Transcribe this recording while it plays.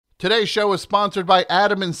Today's show is sponsored by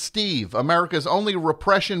Adam and Steve, America's only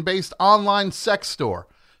repression-based online sex store.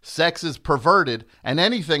 Sex is perverted, and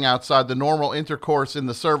anything outside the normal intercourse in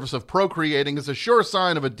the service of procreating is a sure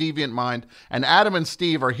sign of a deviant mind, and Adam and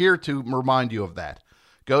Steve are here to remind you of that.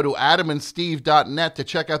 Go to adamandsteve.net to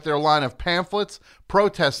check out their line of pamphlets,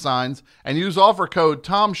 protest signs, and use offer code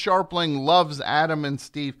Tom Sharpling loves Adam and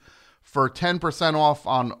Steve for 10% off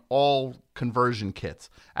on all conversion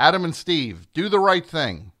kits. Adam and Steve, do the right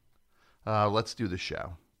thing. Let's do the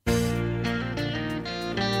show.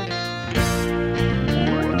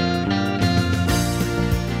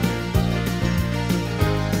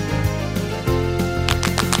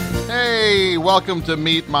 Hey, welcome to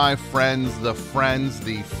Meet My Friends, the Friends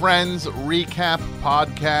Recap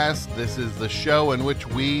Podcast. This is the show in which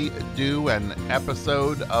we do an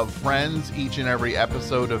episode of Friends, each and every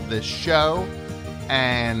episode of this show.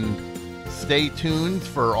 And stay tuned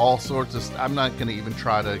for all sorts of... I'm not going to even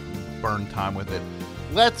try to burn time with it.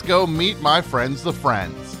 Let's go meet my friends, the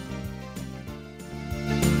Friends.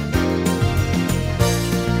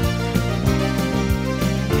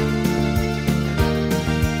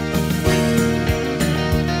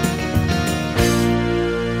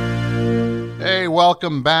 Hey,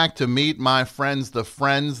 welcome back to Meet My Friends, the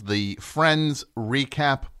Friends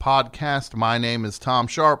Recap Podcast. My name is Tom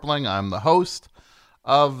Sharpling. I'm the host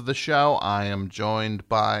of the show. I am joined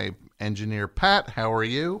by engineer Pat. How are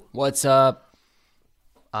you? What's up?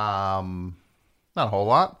 Not a whole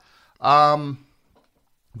lot.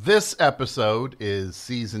 This episode is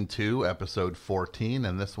season 2, episode 14,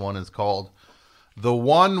 and this one is called The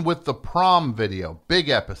One with the Prom Video. Big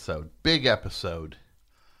episode.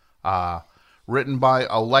 Written by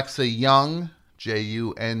Alexa Young,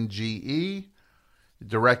 Junge.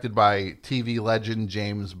 Directed by TV legend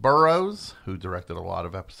James Burrows, who directed a lot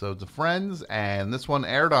of episodes of Friends. And this one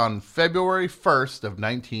aired on February 1st of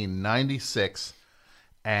 1996.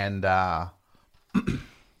 And it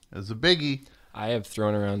was a biggie. I have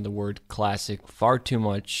thrown around the word classic far too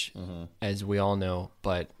much, as we all know.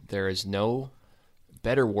 But there is no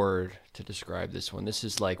better word to describe this one. This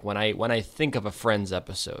is like when I think of a Friends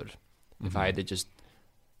episode, if I had to just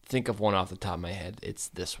think of one off the top of my head, it's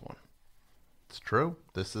this one. It's true.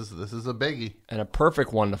 This is a biggie, and a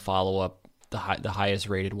perfect one to follow up the highest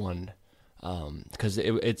rated one, because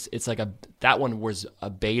it's like that one was a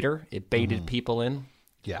baiter. It baited people in.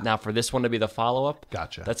 Yeah. Now for this one to be the follow up,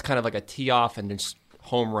 gotcha. That's kind of like a tee off and just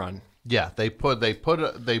home run. Yeah, they put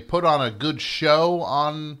on a good show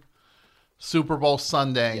on Super Bowl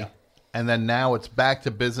Sunday. Yeah. And then now it's back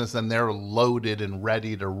to business, and they're loaded and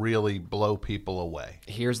ready to really blow people away.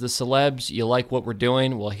 Here's the celebs. You like what we're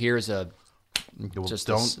doing? Well, here's a. Just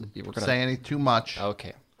don't say any too much.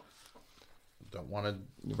 Okay. Don't want to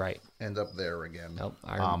end up there again. Nope,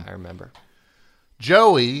 I remember.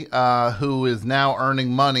 Joey, who is now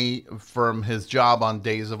earning money from his job on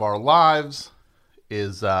Days of Our Lives,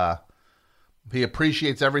 he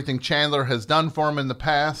appreciates everything Chandler has done for him in the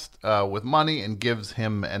past with money and gives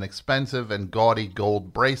him an expensive and gaudy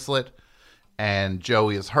gold bracelet. And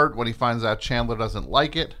Joey is hurt when he finds out Chandler doesn't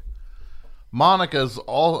like it. Monica's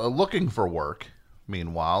all looking for work,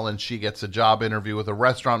 meanwhile, and she gets a job interview with a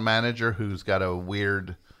restaurant manager who's got a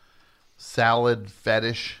weird salad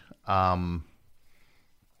fetish.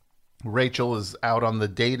 Rachel is out on the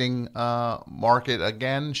dating market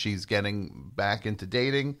again. She's getting back into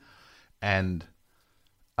dating. And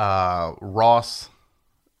Ross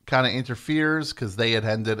kind of interferes because they had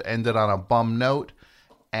ended on a bum note.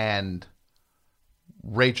 And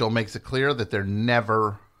Rachel makes it clear that they're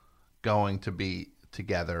never going to be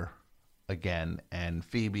together again. And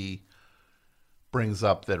Phoebe brings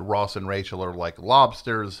up that Ross and Rachel are like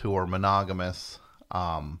lobsters who are monogamous.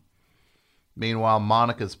 Meanwhile,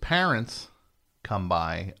 Monica's parents come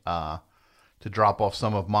by to drop off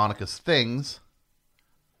some of Monica's things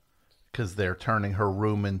because they're turning her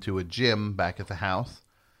room into a gym back at the house.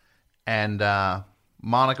 And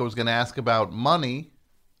Monica was going to ask about money,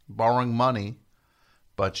 borrowing money,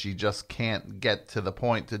 but she just can't get to the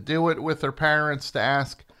point to do it with her parents to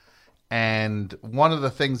ask. And one of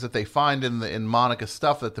the things that they find in Monica's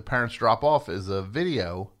stuff that the parents drop off is a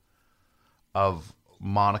video of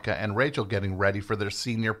Monica and Rachel getting ready for their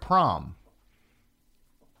senior prom.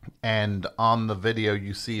 And on the video,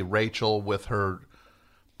 you see Rachel with her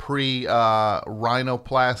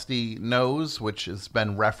pre-rhinoplasty nose, which has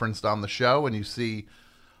been referenced on the show. And you see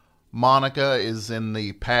Monica is in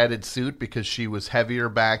the padded suit because she was heavier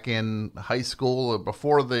back in high school.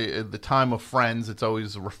 Before the time of Friends, it's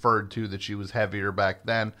always referred to that she was heavier back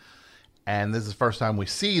then. And this is the first time we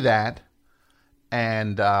see that.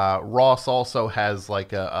 And Ross also has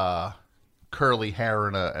like a curly hair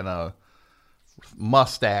and a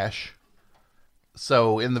mustache.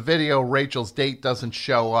 So in the video, Rachel's date doesn't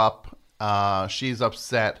show up. She's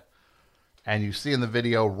upset. And you see in the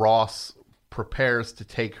video, Ross prepares to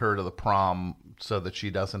take her to the prom so that she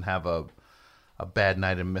doesn't have a bad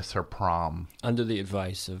night and miss her prom. Under the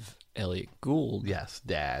advice of Elliot Gould. Yes,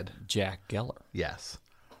 Dad. Jack Geller. Yes.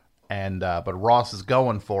 And but Ross is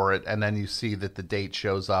going for it, and then you see that the date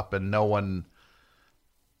shows up, and no one...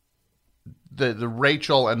 The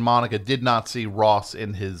Rachel and Monica did not see Ross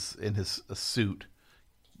in his suit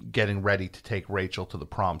getting ready to take Rachel to the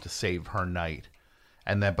prom to save her night.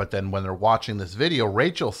 But then when they're watching this video,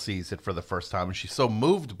 Rachel sees it for the first time, and she's so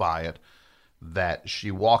moved by it that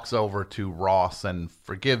she walks over to Ross and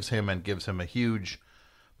forgives him and gives him a huge,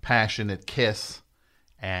 passionate kiss.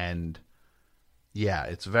 And yeah,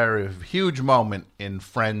 it's a very huge moment in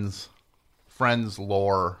Friends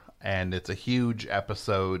lore, and it's a huge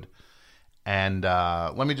episode. And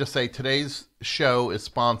let me just say, today's show is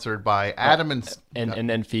sponsored by Adam and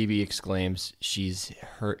then Phoebe exclaims, "She's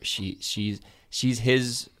her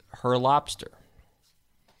lobster."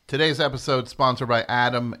 Today's episode sponsored by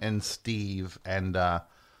Adam and Steve. And let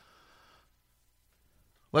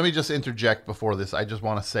me just interject before this. I just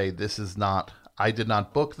want to say I did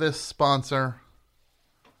not book this sponsor.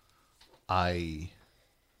 I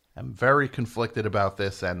am very conflicted about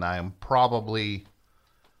this, and I am probably...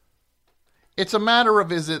 It's a matter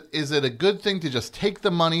of, is it a good thing to just take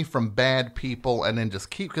the money from bad people and then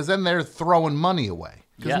just keep... Because then they're throwing money away.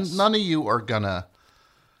 Because none of you are going to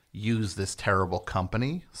use this terrible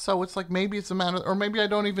company. So it's like, maybe it's a matter... Or maybe I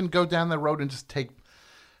don't even go down that road and just take...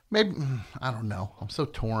 Maybe... I don't know. I'm so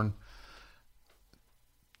torn.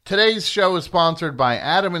 Today's show is sponsored by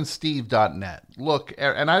AdamandSteve.net. Look,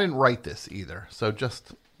 and I didn't write this either. So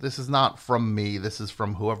this is not from me. This is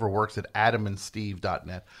from whoever works at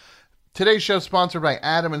AdamandSteve.net. Today's show is sponsored by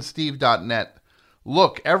AdamandSteve.net.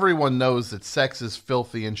 Look, everyone knows that sex is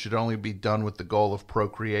filthy and should only be done with the goal of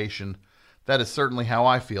procreation. That is certainly how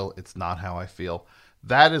I feel. It's not how I feel.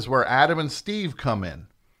 That is where Adam and Steve come in.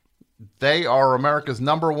 They are America's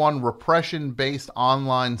 #1 repression-based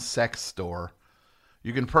online sex store.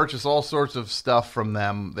 You can purchase all sorts of stuff from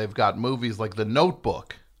them. They've got movies like The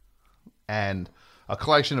Notebook and a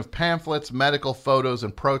collection of pamphlets, medical photos,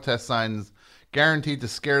 and protest signs guaranteed to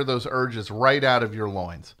scare those urges right out of your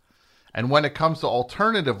loins. And when it comes to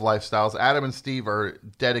alternative lifestyles, Adam and Steve are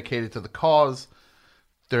dedicated to the cause.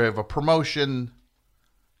 They have a promotion.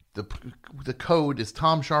 The code is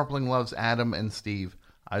Tom Sharpling loves Adam and Steve.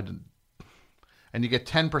 And you get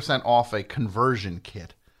 10% off a conversion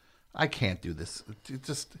kit. I can't do this.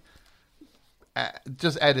 Just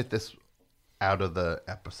edit this out of the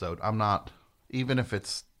episode. I'm not, even if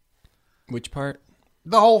it's... Which part?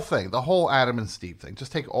 The whole thing. The whole Adam and Steve thing.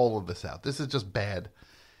 Just take all of this out. This is just bad.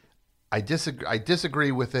 I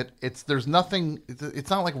disagree with it. There's nothing... It's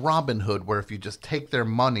not like Robin Hood, where if you just take their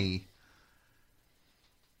money...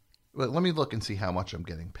 But let me look and see how much I'm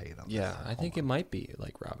getting paid on this. Yeah, I think it might be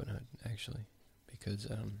like Robin Hood, actually. Because...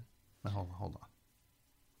 Hold on.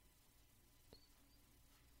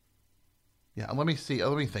 Yeah, let me see.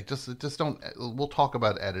 Let me think. Just don't... We'll talk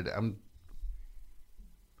about editing.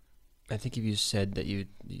 I think if you said that you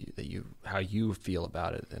how you feel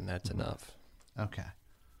about it, then that's enough. Okay.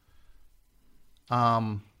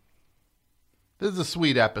 This is a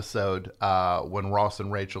sweet episode when Ross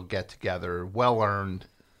and Rachel get together. Well earned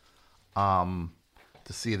to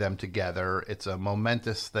see them together. It's a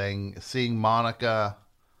momentous thing. Seeing Monica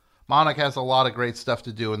has a lot of great stuff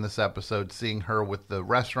to do in this episode. Seeing her with the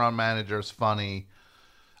restaurant manager is funny.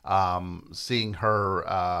 Seeing her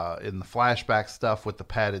in the flashback stuff with the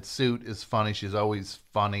padded suit is funny. She's always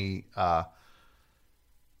funny.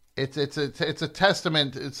 It's a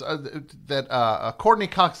testament. That Courtney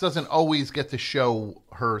Cox doesn't always get to show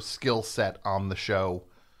her skill set on the show.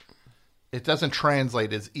 It doesn't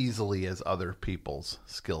translate as easily as other people's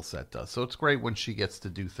skill set does. So it's great when she gets to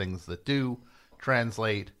do things that do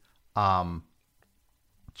translate.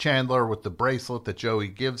 Chandler with the bracelet that Joey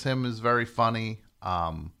gives him is very funny.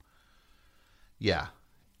 Yeah.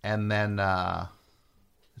 And then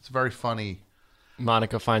it's very funny.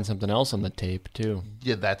 Monica finds something else on the tape, too.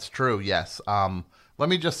 Yeah, that's true, yes. Let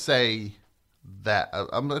me just say that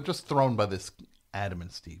I'm just thrown by this Adam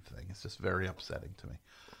and Steve thing. It's just very upsetting to me.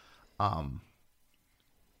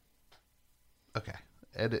 Okay.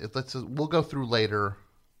 We'll go through later.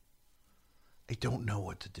 I don't know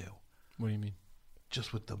what to do. What do you mean?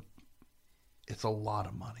 Just with it's a lot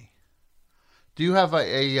of money. Do you have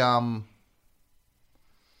and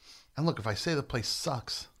look, if I say the place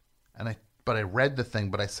sucks, but I read the thing,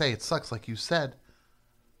 but I say it sucks like you said,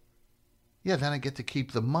 Yeah, then I get to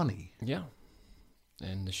keep the money. Yeah.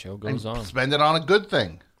 And the show goes on. Spend it on a good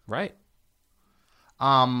thing. Right.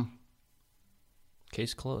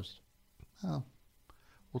 Case closed. Oh.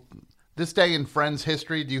 Well, this day in Friends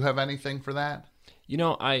history, do you have anything for that? You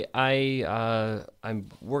know, I'm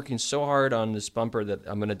working so hard on this bumper that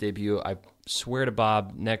I'm going to debut. I swear to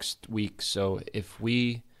Bob next week. So if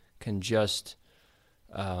we can just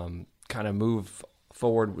kind of move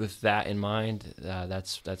forward with that in mind,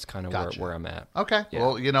 that's kind of where I'm at. Okay. Yeah.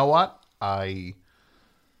 Well, you know what? I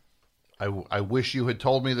wish you had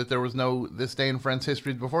told me that there was no This Day in Friends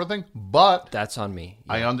history before thing, but That's on me.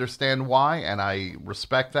 Yeah. I understand why, and I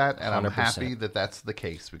respect that, and I'm 100%. happy that that's the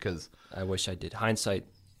case because I wish I did. Hindsight.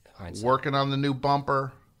 working on the new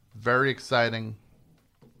bumper, very exciting.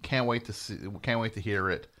 Can't wait to see. Can't wait to hear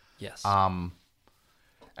it. Yes.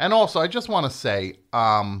 And also, I just want to say,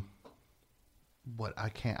 I'm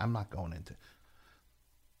not going into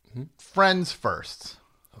Friends first.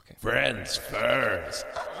 Okay. Friends first.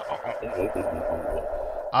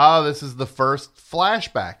 This is the first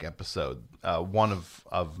flashback episode, one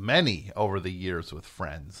of many over the years with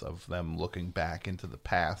Friends, of them looking back into the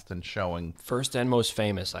past and showing. First and most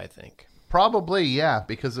famous, I think. Probably, yeah,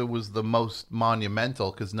 because it was the most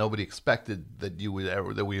monumental, because nobody expected that we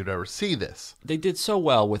would ever see this. They did so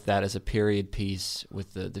well with that as a period piece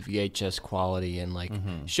with the VHS quality, and like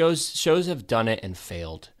shows have done it and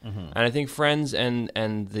failed. And I think Friends and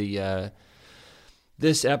the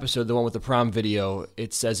this episode, the one with the prom video,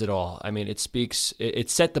 it says it all. I mean, it speaks. It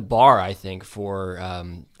set the bar, I think, for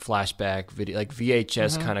flashback video, like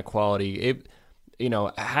VHS kind of quality.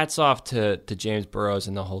 Hats off to James Burrows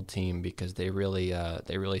and the whole team, because they really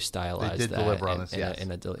stylized They did that. deliver on this, yes.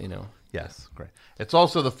 Yes, great. It's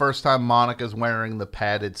also the first time Monica's wearing the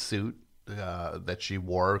padded suit that she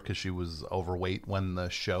wore because she was overweight when the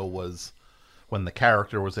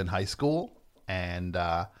character was in high school. And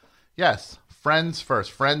yes, Friends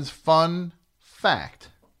first. Friends fun fact.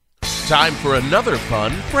 Time for another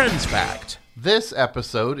fun Friends fact. This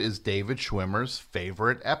episode is David Schwimmer's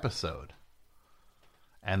favorite episode.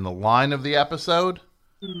 And the line of the episode...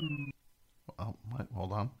 Oh, what?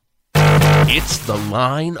 Hold on. It's the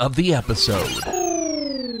line of the episode.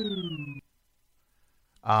 The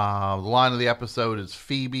line of the episode is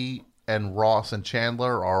Phoebe and Ross and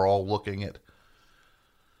Chandler are all looking at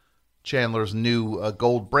Chandler's new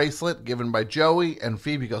gold bracelet given by Joey, and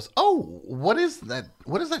Phoebe goes, "Oh, what is that?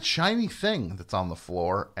 What is that shiny thing that's on the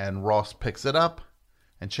floor?" And Ross picks it up,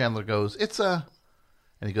 and Chandler goes, and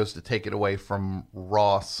he goes to take it away from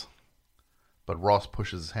Ross, but Ross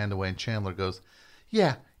pushes his hand away, and Chandler goes,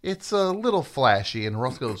 "Yeah, it's a little flashy." And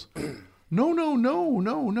Ross goes,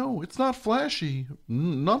 No, it's not flashy.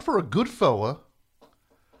 Not for a good fella.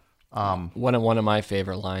 One of my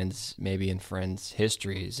favorite lines, maybe in Friends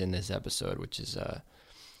history, is in this episode, which is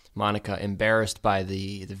Monica, embarrassed by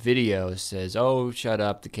the video, says, "Oh, shut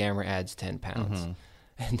up, the camera adds 10 pounds.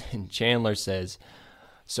 And then Chandler says,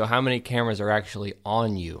 "So how many cameras are actually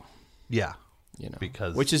on you?" Yeah,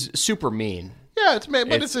 because which is super mean. Yeah, it's made,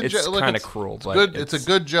 but it's kind of cruel. It's but good. It's a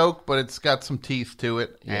good joke, but it's got some teeth to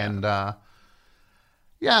it, and the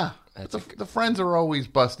friends are always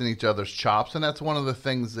busting each other's chops, and that's one of the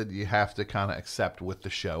things that you have to kind of accept with the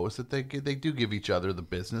show, is that they do give each other the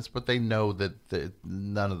business, but they know that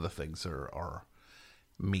none of the things are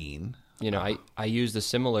mean. I used a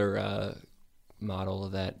similar model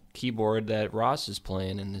of that keyboard that Ross is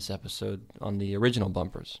playing in this episode on the original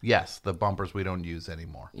bumpers. Yes, the bumpers we don't use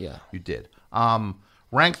anymore. Yeah. You did.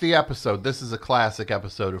 Rank the episode. This is a classic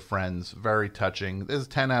episode of Friends. Very touching. This is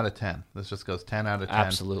 10 out of 10. This just goes 10 out of 10.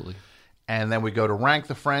 Absolutely. And then we go to Rank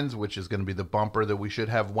the Friends, which is going to be the bumper that we should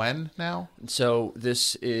have when now? So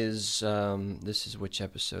this is which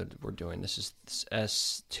episode we're doing. This is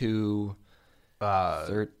S2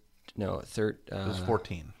 this is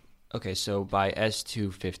 14. Okay, so by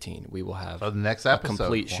S215 we will have the next a episode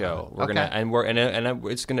complete show. We're gonna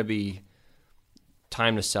it's gonna be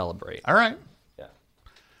time to celebrate. All right. Yeah.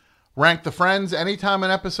 Rank the Friends. Anytime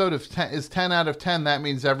an episode is 10 out of 10, that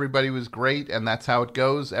means everybody was great, and that's how it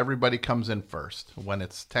goes. Everybody comes in first. When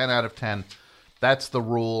it's 10 out of 10, that's the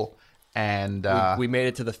rule. And we made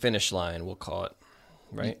it to the finish line, we'll call it.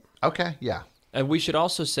 Right? Okay, yeah. And we should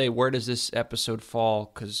also say, where does this episode fall?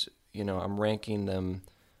 Because, I'm ranking them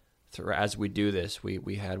as we do this.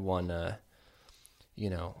 We had one,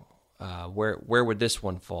 where would this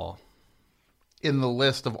one fall? In the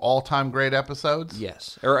list of all-time great episodes?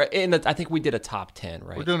 Yes. Or I think we did a top 10,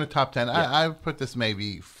 right? We're doing a top 10. Yeah. I put this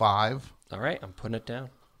maybe 5. All right, I'm putting it down.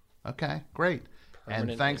 Okay, great.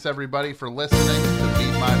 And thanks, everybody, for listening to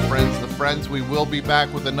Meet My Friends, the Friends. We will be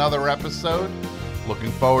back with another episode.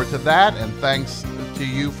 Looking forward to that, and thanks to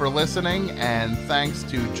you for listening, and thanks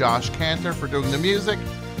to Josh Cantor for doing the music,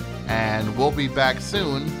 and we'll be back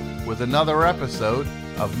soon with another episode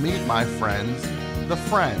of Meet My Friends, The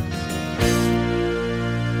Friends.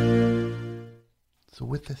 So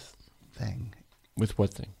with this thing... With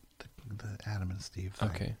what thing? The Adam and Steve thing.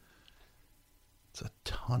 Okay. It's a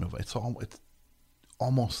ton of... It's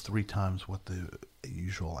almost 3 times what the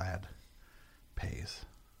usual ad pays.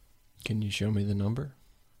 Can you show me the number?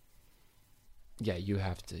 Yeah, you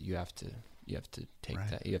have to take Right.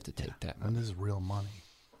 that. You have to take that And money. this is real money.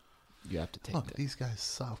 You have to take Look, that. these guys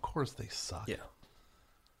suck. Of course they suck. Yeah.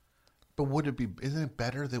 But isn't it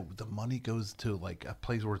better that the money goes to like a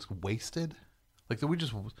place where it's wasted? Like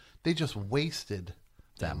they just wasted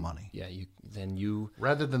that money. Yeah,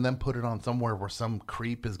 Rather than them put it on somewhere where some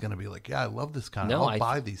creep is going to be like, yeah, I love this kind of, No, I'll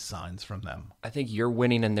buy these signs from them. I think you're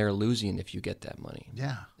winning and they're losing if you get that money.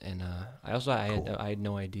 Yeah. And I had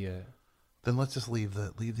no idea. Then let's just leave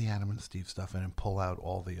the Adam and Steve stuff in and pull out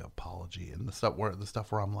all the apology and the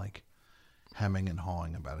stuff where I'm like hemming and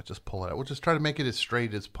hawing about it. Just pull it out. We'll just try to make it as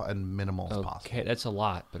straight and minimal as possible. Okay, that's a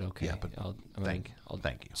lot, but okay. Yeah, but thank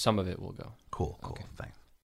you. Some of it will go. Cool. Okay. Thanks.